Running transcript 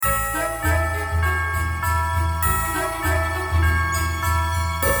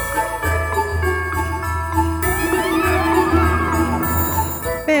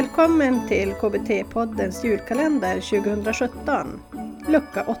Välkommen till KBT-poddens julkalender 2017.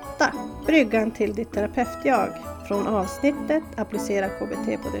 Lucka 8. Bryggan till ditt terapeutjag. Från avsnittet Applicera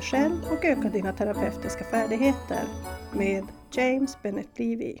KBT på dig själv och öka dina terapeutiska färdigheter. Med James Bennett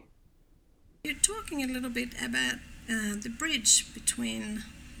Levy. You're talking a little bit about the bridge between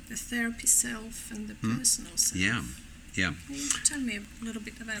the therapy self and the personal self. Yeah. Can you tell me a little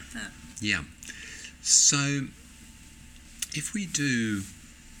bit about that? Yeah. So, if we do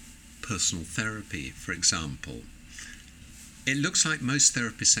personal therapy, for example, it looks like most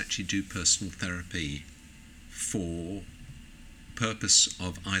therapists actually do personal therapy for purpose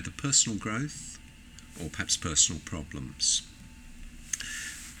of either personal growth or perhaps personal problems.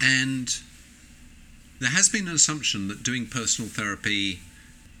 And there has been an assumption that doing personal therapy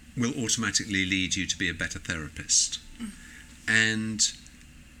will automatically lead you to be a better therapist. And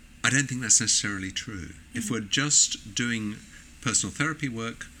I don't think that's necessarily true. If we're just doing personal therapy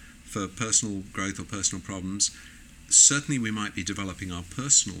work for personal growth or personal problems, certainly we might be developing our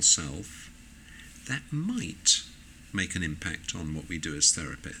personal self. That might make an impact on what we do as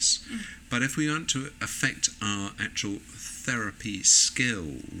therapists. But if we want to affect our actual therapy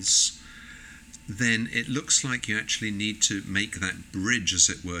skills, then it looks like you actually need to make that bridge, as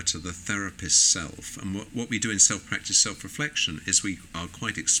it were, to the therapist's self. And what we do in self-practice, self-reflection, is we are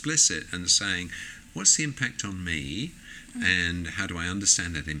quite explicit and saying, what's the impact on me? And how do I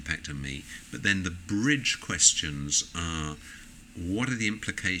understand that impact on me? But then the bridge questions are, what are the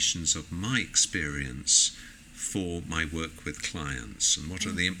implications of my experience for my work with clients? And what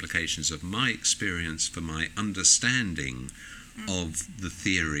are the implications of my experience for my understanding of the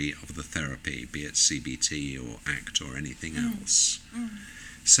theory of the therapy, be it CBT or ACT or anything else?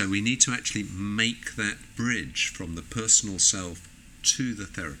 So we need to actually make that bridge from the personal self to the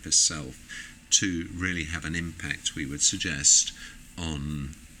therapist self to really have an impact, we would suggest,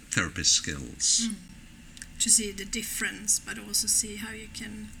 on therapist skills. To see the difference, but also see how you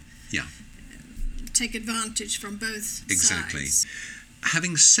can take advantage from both Exactly. sides.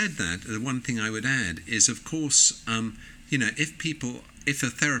 Having said that, the one thing I would add is, of course, if a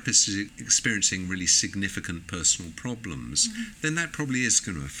therapist is experiencing really significant personal problems, then that probably is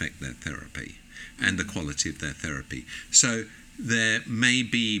going to affect their therapy and the quality of their therapy. So there may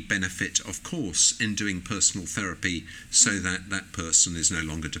be benefit, of course, in doing personal therapy so that that person is no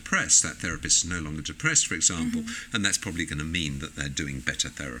longer depressed, that therapist is no longer depressed, for example, and that's probably going to mean that they're doing better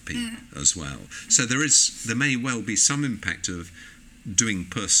therapy as well. So there may well be some impact of doing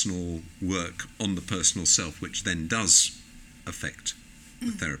personal work on the personal self, which then does affect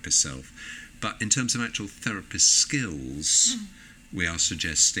the therapist self. But in terms of actual therapist skills, we are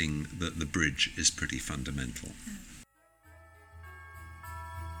suggesting that the bridge is pretty fundamental.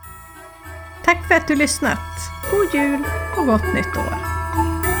 Tack för att du lyssnat. God jul och gott nytt år.